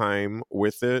your time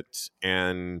with it.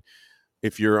 And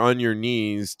if you're on your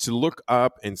knees, to look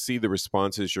up and see the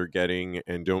responses you're getting,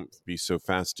 and don't be so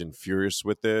fast and furious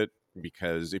with it.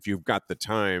 Because if you've got the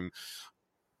time,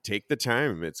 take the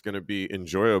time. It's going to be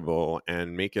enjoyable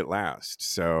and make it last.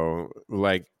 So,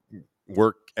 like,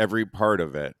 work every part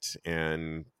of it.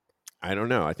 And I don't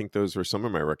know. I think those were some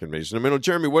of my recommendations. I mean,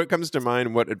 Jeremy, what comes to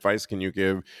mind? What advice can you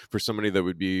give for somebody that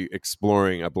would be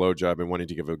exploring a blowjob and wanting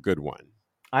to give a good one?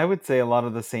 I would say a lot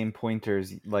of the same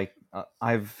pointers. Like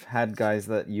I've had guys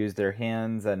that use their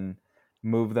hands and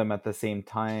move them at the same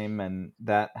time, and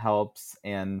that helps.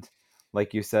 And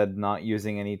like you said, not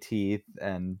using any teeth.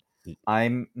 And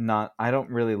I don't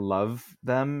really love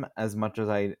them as much as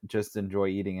I just enjoy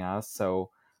eating ass.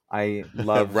 So I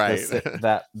love Right.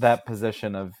 that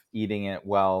position of eating it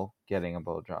while getting a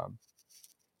blowjob.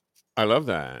 I love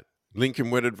that.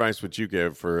 Lincoln, what advice would you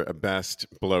give for a best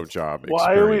blowjob Well, experience?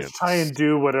 I always try and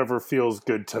do whatever feels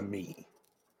good to me.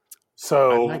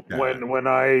 So I like that. when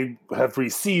I have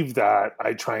received that,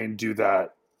 I try and do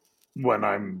that when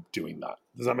I'm doing that.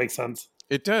 Does that make sense?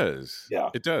 It does. Yeah.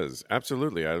 It does.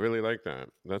 Absolutely. I really like that.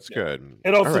 That's good.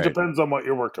 It also All right. depends on what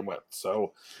you're working with.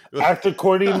 So act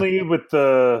accordingly with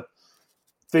the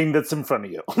thing that's in front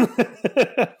of you.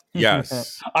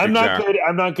 Yes. I'm exactly.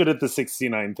 not good at the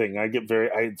 69 thing. I get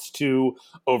it's too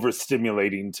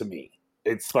overstimulating to me.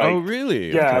 It's like, oh,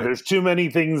 really? Yeah, Okay. there's too many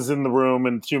things in the room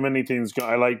and too many things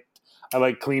I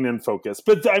like clean and focus.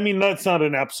 But I mean, that's not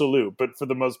an absolute, but for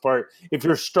the most part, if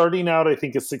you're starting out, I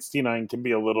think a 69 can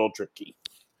be a little tricky.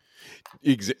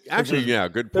 Actually, yeah,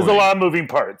 good point. There's a lot of moving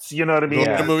parts. You know what I mean?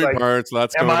 A lot of moving parts,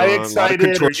 lots going on. Am I excited? A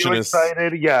lot of Are you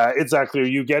excited? Yeah, exactly. Are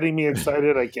you getting me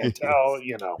excited? I can't tell,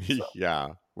 you know. So.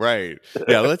 Yeah, right.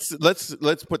 Yeah, let's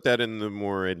put that in the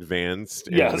more advanced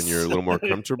and when you're a little more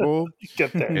comfortable.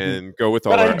 Get there. And go with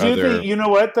all but our I do other... think, you know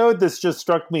what, though? This just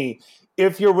struck me.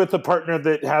 If you're with a partner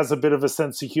that has a bit of a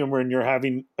sense of humor and you're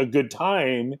having a good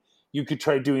time, you could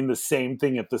try doing the same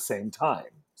thing at the same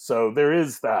time. So there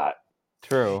is that.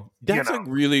 True. That's a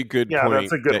really good Yeah, point.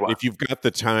 that's a good that one. if you've got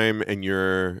the time and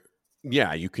you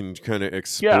can kind of Yeah.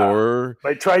 explore.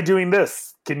 Like, try doing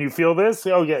this. Can you feel this?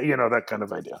 Oh, yeah, that kind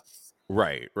of idea.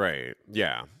 Right.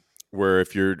 Yeah. Where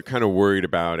if you're kind of worried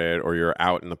about it or you're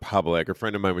out in the public, a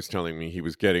friend of mine was telling me he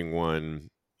was getting one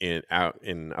out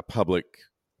in a public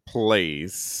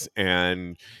place,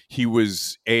 and he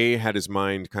was had his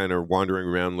mind kind of wandering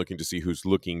around looking to see who's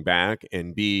looking back,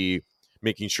 and B,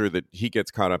 making sure that he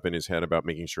gets caught up in his head about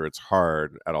making sure it's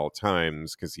hard at all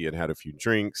times because he had a few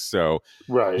drinks. So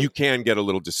Right. you can get a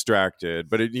little distracted,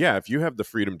 but if you have the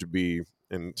freedom to be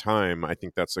in time, I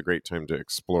think that's a great time to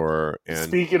explore. And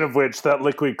speaking of which, that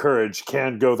liquid courage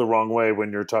can go the wrong way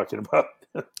when you're talking about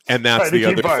and that's trying to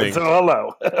the keep other fine. thing. So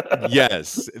hello.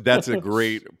 Yes, that's a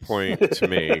great point to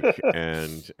make.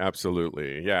 And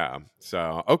absolutely. Yeah.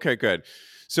 So, okay, good.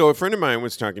 So a friend of mine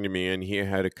was talking to me, and he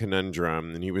had a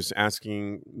conundrum, and he was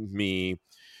asking me.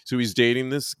 So he's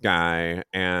dating this guy,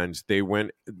 and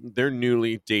they're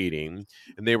newly dating,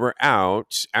 and they were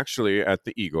out actually at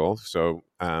the Eagle. So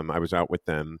I was out with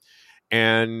them,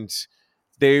 and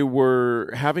they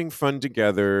were having fun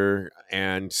together,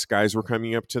 and guys were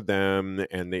coming up to them,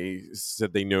 and they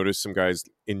said they noticed some guys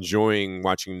enjoying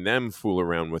watching them fool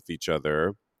around with each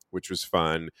other, which was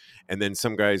fun. And then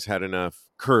some guys had enough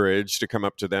courage to come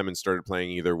up to them and started playing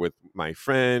either with my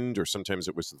friend, or sometimes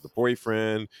it was the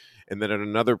boyfriend. And then at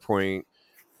another point,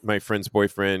 my friend's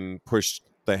boyfriend pushed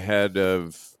the head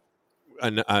of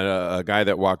a guy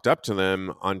that walked up to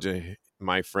them onto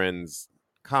my friend's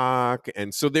cock.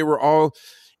 And so they were all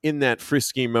in that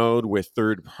frisky mode with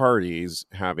third parties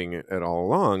having it all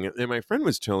along. And my friend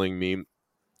was telling me,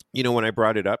 when I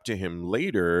brought it up to him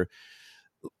later,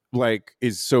 like,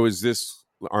 is this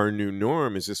our new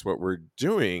norm? Is this what we're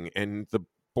doing? And the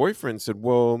boyfriend said,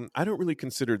 well, I don't really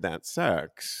consider that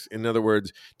sex. In other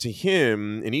words, to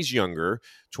him, and he's younger,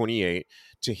 28,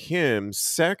 to him,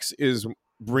 sex is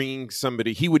bringing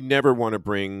somebody. He would never want to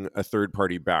bring a third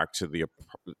party back to the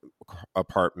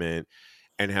apartment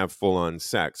and have full on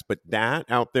sex. But that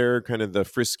out there, kind of the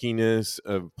friskiness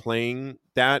of playing,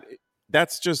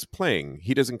 that's just playing.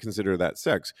 He doesn't consider that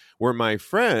sex. Where my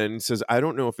friend says, I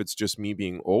don't know if it's just me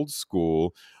being old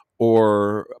school,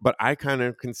 but I kind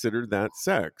of consider that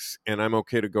sex, and I'm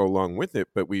okay to go along with it,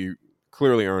 but we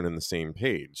clearly aren't on the same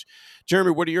page.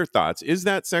 Jeremy, what are your thoughts? Is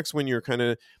that sex when you're kind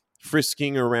of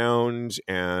frisking around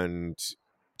and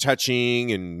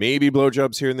touching and maybe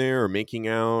blowjobs here and there or making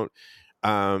out?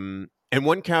 And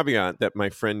one caveat that my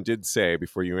friend did say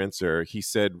before you answer, he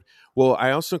said, well,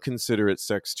 I also consider it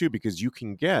sex too, because you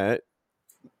can get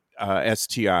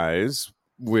STIs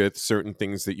with certain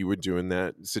things that you would do in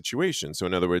that situation. So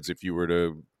in other words, if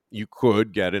you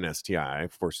could get an STI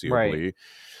foreseeably. Right.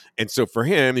 And so for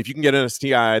him, if you can get an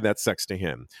STI, that's sex to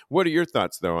him. What are your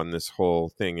thoughts though on this whole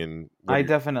thing? And I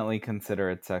definitely consider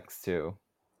it sex too.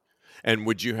 And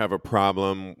would you have a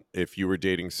problem if you were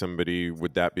dating somebody?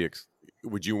 Would that be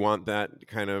would you want that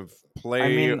kind of play? I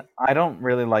mean, I don't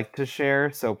really like to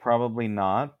share, so probably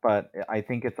not, but I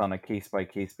think it's on a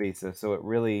case-by-case basis. So it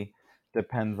really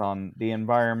depends on the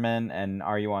environment, and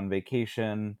are you on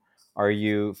vacation? Are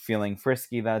you feeling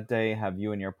frisky that day? Have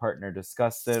you and your partner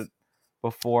discussed it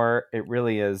before? It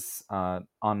really is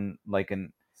on like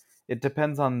it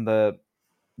depends on the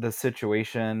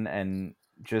situation, and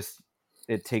just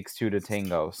it takes two to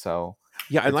tango. So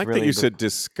yeah, I it's like that really you said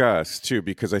discuss too,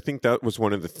 because I think that was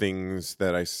one of the things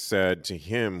that I said to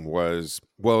him was,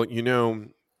 well,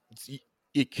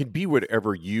 it could be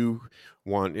whatever you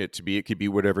want it to be. It could be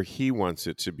whatever he wants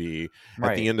it to be. At the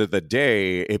right. end of the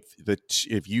day,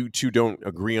 if you two don't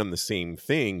agree on the same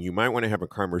thing, you might want to have a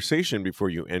conversation before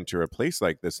you enter a place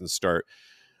like this and start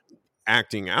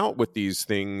acting out with these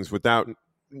things without.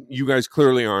 You guys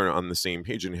clearly aren't on the same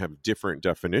page and have different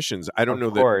definitions. I don't know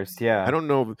Of that. course, yeah. I don't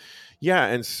know. Yeah.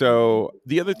 And so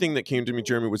the other thing that came to me,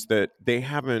 Jeremy, was that they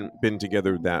haven't been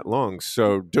together that long.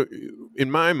 So in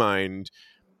my mind,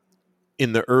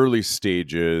 in the early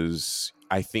stages,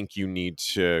 I think you need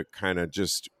to kind of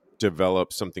just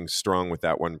develop something strong with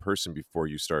that one person before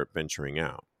you start venturing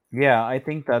out. Yeah, I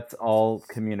think that's all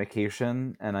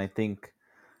communication, and I think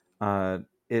uh,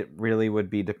 it really would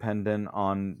be dependent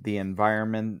on the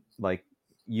environment, like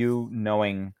you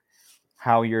knowing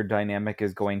how your dynamic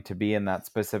is going to be in that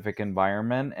specific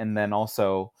environment, and then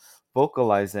also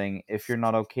vocalizing if you're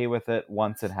not okay with it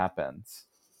once it happens.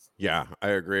 Yeah, I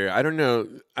agree. I don't know.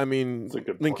 I mean, That's a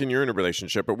good Lincoln, point. you're in a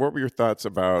relationship, but what were your thoughts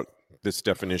about this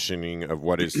definitioning of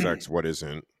what is sex, what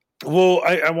isn't? Well,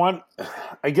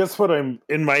 I guess what I'm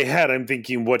in my head, I'm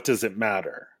thinking, what does it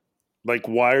matter? Like,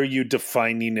 why are you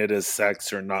defining it as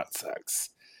sex or not sex?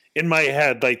 in my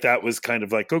head, like that was kind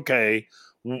of like, okay,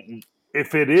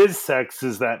 if it is sex,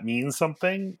 does that mean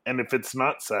something? And if it's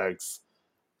not sex,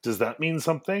 does that mean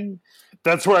something?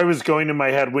 That's where I was going in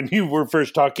my head when you were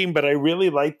first talking, but I really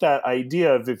like that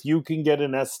idea of if you can get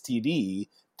an STD,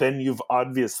 then you've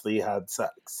obviously had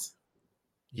sex.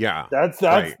 Yeah.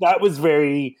 That was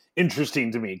very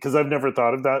interesting to me because I've never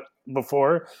thought of that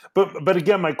before. But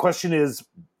again, my question is,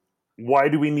 why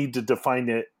do we need to define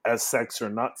it as sex or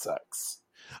not sex?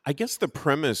 I guess the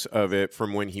premise of it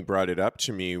from when he brought it up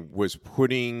to me was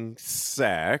putting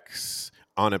sex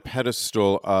on a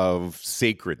pedestal of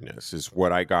sacredness is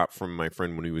what I got from my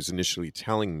friend when he was initially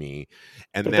telling me.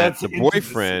 And But that that's the intimacy.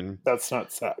 boyfriend... That's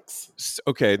not sex.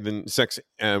 Okay, then sex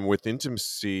with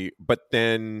intimacy. But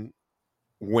then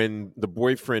when the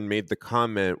boyfriend made the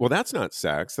comment, well, that's not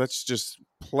sex, that's just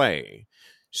play.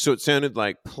 So it sounded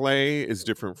like play is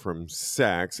different from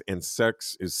sex, and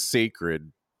sex is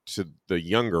sacred to the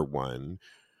younger one.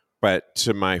 But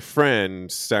to my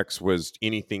friend, sex was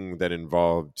anything that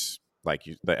involved like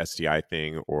the STI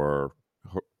thing or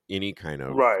any kind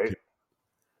of... Right.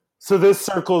 So this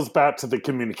circles back to the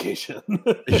communication.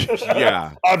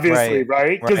 Yeah. Obviously,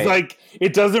 right? Because right. like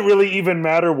it doesn't really even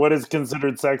matter what is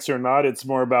considered sex or not. It's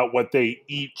more about what they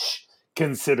each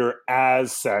consider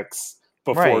as sex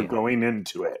before Right. going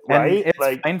into it, And right? it's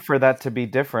like fine for that to be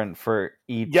different for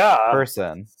each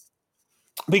person.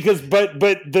 Because but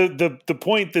the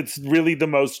point that's really the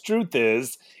most truth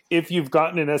is if you've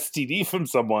gotten an STD from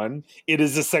someone, it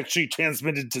is a sexually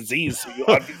transmitted disease, so you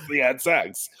obviously had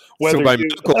sex. So by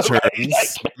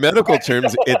medical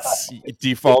terms, it's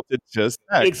defaulted just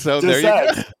sex. It's so just there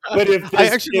sex. you go. But if I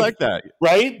actually like that.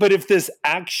 Right? But if this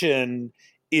action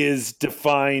is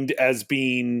defined as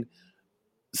being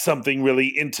something really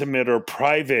intimate or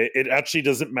private, it actually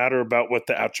doesn't matter about what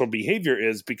the actual behavior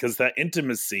is because that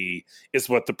intimacy is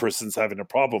what the person's having a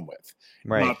problem with,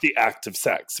 not the act of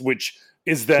sex, which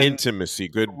is then intimacy.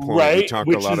 Good point. Right? We talk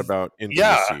a lot about intimacy.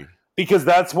 Yeah, because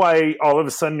that's why all of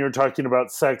a sudden you're talking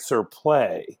about sex or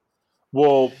play.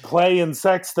 Well, play and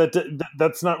sex,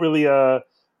 that's not really a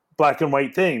black and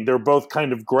white thing. They're both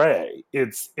kind of gray.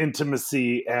 It's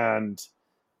intimacy and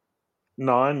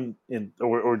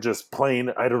or just plain,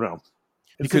 I don't know.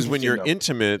 Because when you're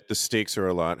intimate, the stakes are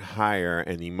a lot higher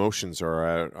and the emotions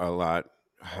are a lot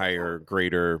higher,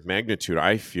 greater magnitude,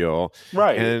 I feel.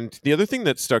 Right. And the other thing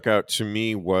that stuck out to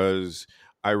me was,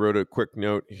 I wrote a quick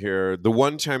note here. The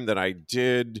one time that I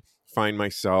did find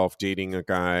myself dating a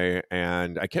guy,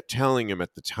 and I kept telling him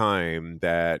at the time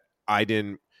that I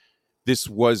just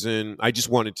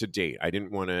wanted to date. I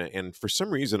didn't want to, and for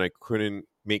some reason I couldn't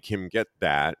make him get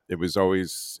that. It was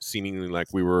always seemingly like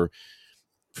we were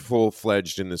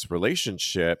full-fledged in this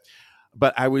relationship,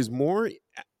 but I was more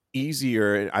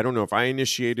easier. I don't know if I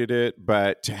initiated it,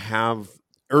 but to have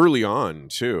early on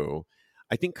too,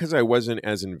 I think because I wasn't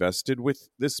as invested with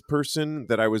this person,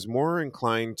 that I was more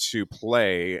inclined to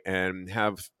play and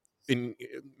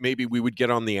maybe we would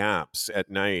get on the apps at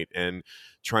night and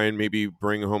try and maybe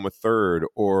bring home a third,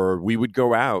 or we would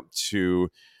go out to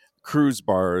cruise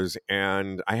bars,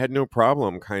 and I had no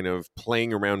problem kind of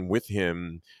playing around with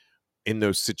him in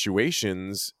those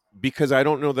situations because I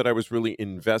don't know that I was really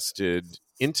invested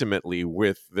intimately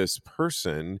with this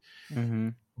person. Mm-hmm.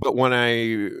 But when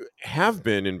I have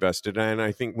been invested, and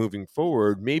I think moving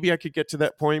forward, maybe I could get to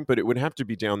that point, but it would have to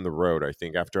be down the road, I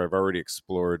think, after I've already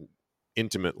explored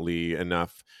intimately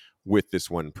enough with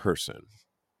this one person,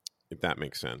 if that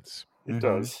makes sense. It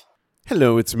does.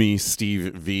 Hello, it's me,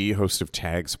 Steve V, host of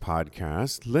Tags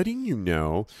Podcast, letting you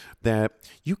know that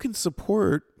you can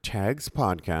support Tags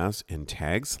Podcast and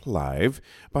Tags Live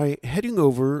by heading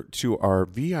over to our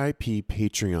VIP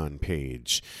Patreon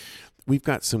page. We've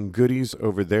got some goodies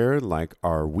over there, like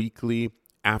our weekly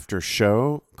after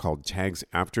show called Tags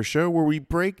After Show, where we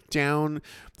break down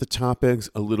the topics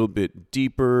a little bit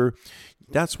deeper.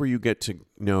 That's where you get to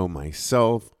know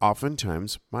myself,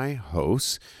 oftentimes my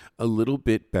hosts, a little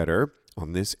bit better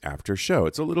on this after show.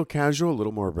 It's a little casual, a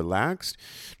little more relaxed.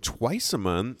 Twice a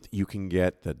month, you can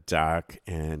get the Doc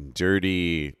and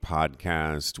Dirty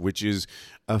podcast, which is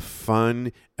a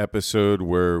fun episode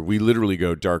where we literally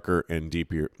go darker and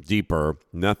deeper.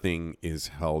 Nothing is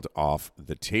held off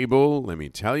the table, let me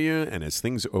tell you. And as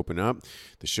things open up,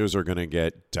 the shows are going to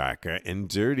get darker and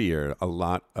dirtier. A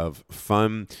lot of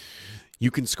fun. You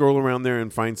can scroll around there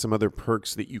and find some other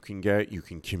perks that you can get. You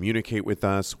can communicate with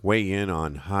us, weigh in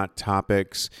on hot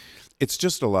topics. It's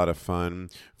just a lot of fun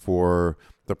for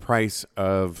the price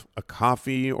of a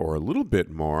coffee or a little bit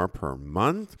more per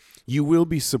month. You will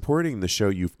be supporting the show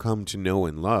you've come to know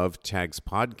and love, Tags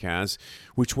Podcast,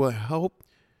 which will help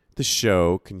the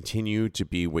show continue to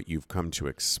be what you've come to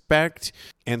expect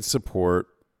and support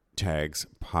Tags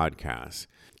Podcast.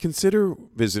 Consider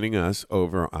visiting us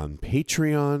over on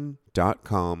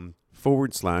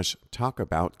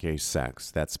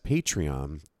patreon.com/talkaboutgaysex. That's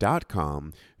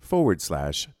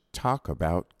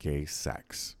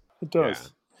patreon.com/talkaboutgaysex. It does. Yeah.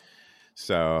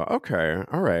 So, okay.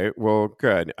 All right. Well,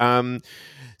 good.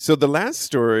 So the last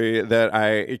story that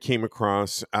I came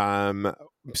across,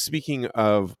 speaking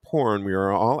of porn, we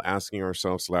were all asking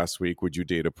ourselves last week, would you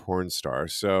date a porn star?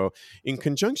 So in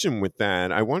conjunction with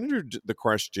that, I wondered the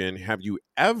question, have you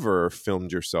ever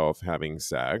filmed yourself having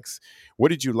sex? What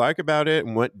did you like about it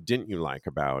and what didn't you like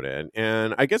about it?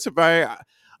 And I guess if I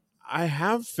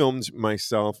have filmed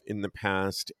myself in the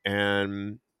past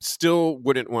and still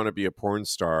wouldn't want to be a porn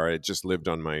star. It just lived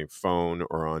on my phone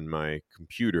or on my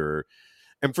computer.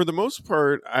 And for the most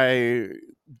part, I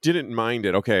didn't mind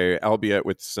it. Okay, albeit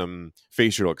with some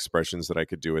facial expressions that I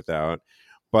could do without.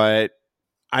 But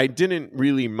I didn't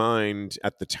really mind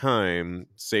at the time,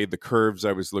 say, the curves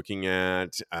I was looking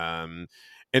at. And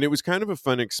it was kind of a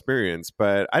fun experience.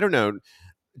 But I don't know.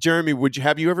 Jeremy,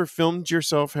 have you ever filmed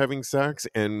yourself having sex?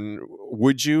 And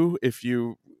would you if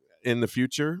you in the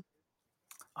future?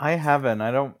 I haven't.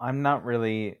 I'm not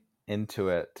really into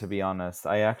it, to be honest.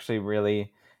 I actually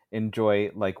really enjoy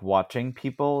like watching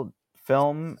people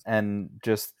film and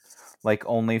just like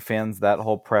OnlyFans, that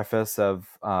whole preface of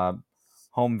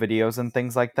home videos and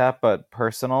things like that. But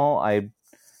personal, I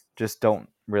just don't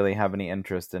really have any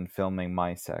interest in filming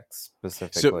my sex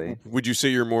specifically. So would you say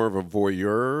you're more of a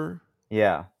voyeur?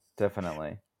 Yeah,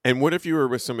 definitely. And what if you were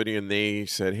with somebody and they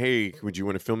said, hey, would you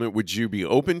want to film it? Would you be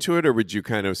open to it, or would you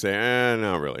kind of say,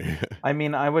 not really? I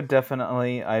mean, I would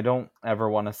definitely, I don't ever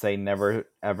want to say never,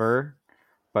 ever,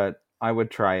 but I would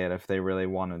try it if they really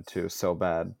wanted to so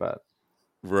bad, but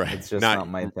right. It's just not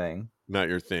my thing. Not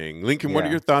your thing. Lincoln, what are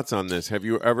your thoughts on this? Have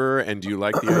you ever, and do you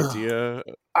like the idea?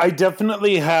 I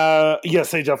definitely have.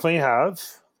 Yes, I definitely have.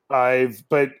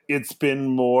 But it's been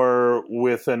more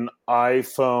with an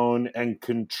iPhone and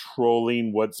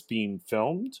controlling what's being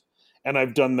filmed. And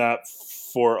I've done that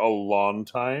for a long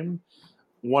time.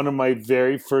 One of my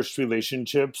very first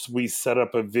relationships, we set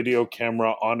up a video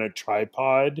camera on a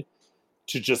tripod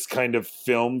to just kind of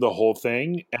film the whole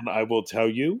thing. And I will tell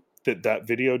you that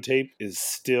videotape is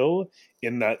still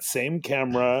in that same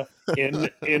camera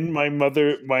in my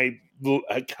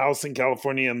house in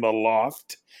California in the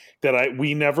loft.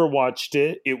 We never watched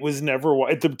it. It was never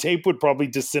the tape would probably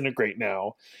disintegrate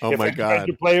now. Oh my God. Tried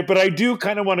to play it, but I do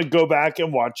kind of want to go back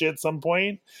and watch it at some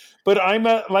point. But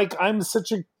I'm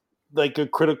such a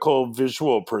critical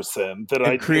visual person that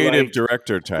I creative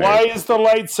director type. Why is the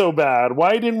light so bad?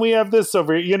 Why didn't we have this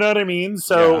over here? You know what I mean?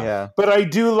 So, Yeah. But I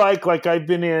do like I've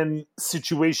been in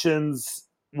situations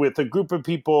with a group of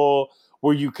people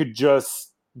where you could just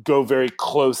go very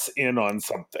close in on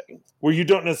something where you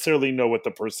don't necessarily know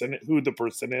who the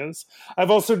person is. I've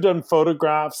also done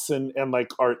photographs and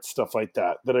like art stuff like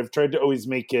that I've tried to always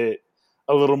make it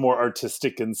a little more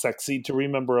artistic and sexy to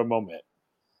remember a moment.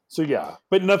 So yeah,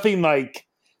 but nothing like,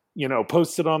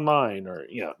 posted online or,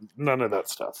 none of that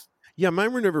stuff. Yeah,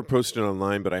 mine were never posted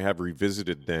online, but I have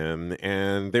revisited them,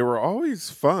 and they were always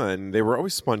fun. They were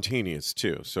always spontaneous,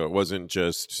 too. So it wasn't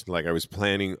just like I was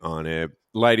planning on it.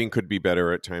 Lighting could be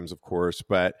better at times, of course,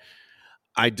 but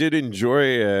I did enjoy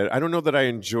it. I don't know that I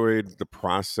enjoyed the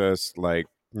process, like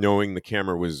knowing the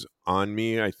camera was on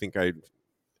me. I think I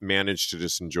managed to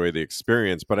just enjoy the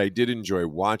experience, but I did enjoy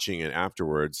watching it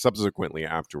subsequently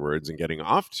afterwards, and getting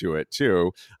off to it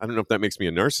too. I don't know if that makes me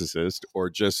a narcissist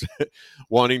or just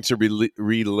wanting to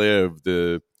relive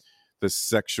the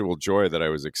sexual joy that I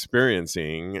was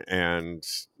experiencing, and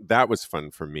that was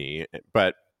fun for me.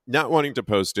 But not wanting to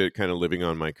post it, kind of living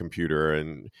on my computer,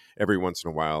 and every once in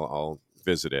a while I'll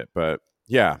visit it. But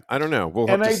yeah, I don't know. We'll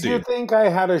have to see. And I do think I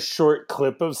had a short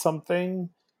clip of something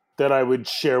that I would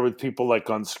share with people like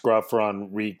on Scruff or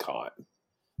on Recon.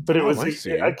 But it was,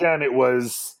 again, it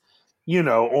was,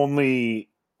 only,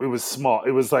 it was small.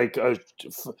 It was like,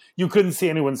 you couldn't see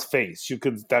anyone's face.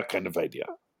 That kind of idea.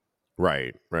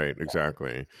 Right,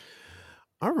 exactly.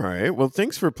 All right. Well,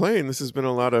 thanks for playing. This has been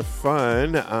a lot of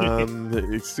fun.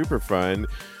 It's super fun.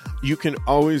 You can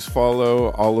always follow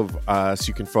all of us.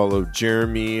 You can follow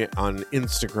Jeremy on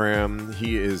Instagram.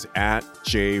 He is at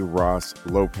J. Ross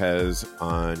Lopez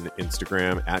on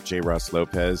Instagram, at J. Ross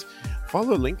Lopez.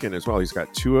 Follow Lincoln as well. He's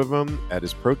got two of them at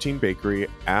his Protein Bakery,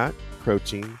 at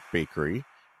Protein Bakery.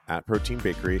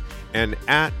 And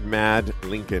at Mad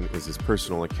Lincoln is his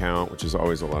personal account, which is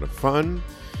always a lot of fun.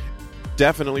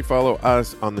 Definitely follow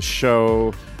us on the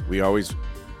show. We always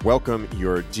welcome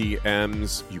your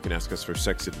DMs. You can ask us for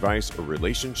sex advice or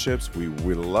relationships. We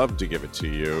would love to give it to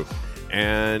you.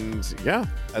 And yeah,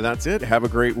 that's it. Have a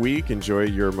great week. Enjoy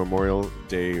your Memorial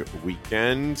Day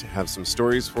weekend. Have some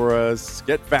stories for us.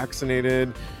 Get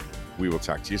vaccinated. We will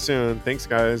talk to you soon. Thanks,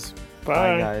 guys.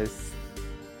 Bye, guys.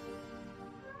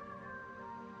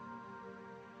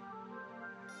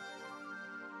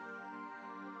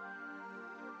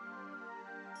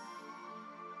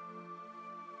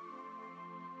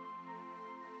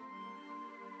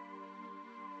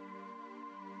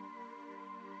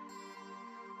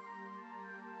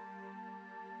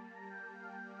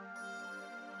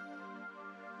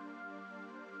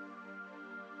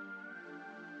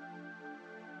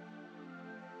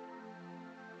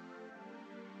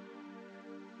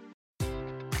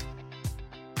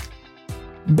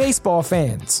 Baseball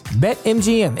fans,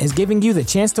 BetMGM is giving you the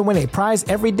chance to win a prize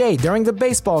every day during the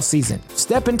baseball season.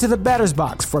 Step into the batter's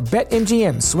box for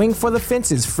BetMGM Swing for the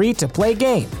Fences free-to-play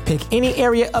game. Pick any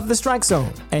area of the strike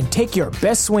zone and take your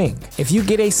best swing. If you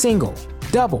get a single,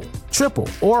 double, triple,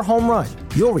 or home run,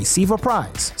 you'll receive a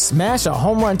prize. Smash a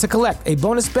home run to collect a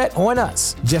bonus bet on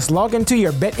us. Just log into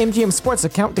your BetMGM Sports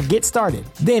account to get started.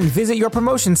 Then visit your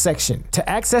promotion section to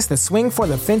access the Swing for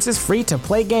the Fences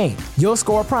free-to-play game. You'll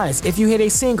score a prize if you hit a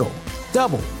single,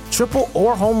 double, triple,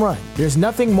 or home run. There's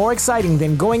nothing more exciting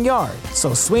than going yard.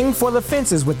 So swing for the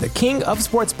fences with the king of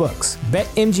sportsbooks.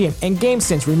 BetMGM and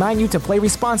GameSense remind you to play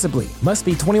responsibly. Must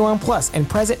be 21 plus and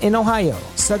present in Ohio.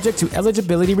 Subject to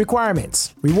eligibility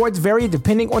requirements. Rewards vary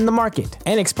depending on the market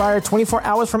and expire 24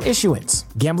 hours from issuance.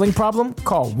 Gambling problem?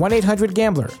 Call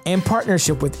 1-800-GAMBLER in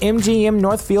partnership with MGM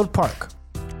Northfield Park.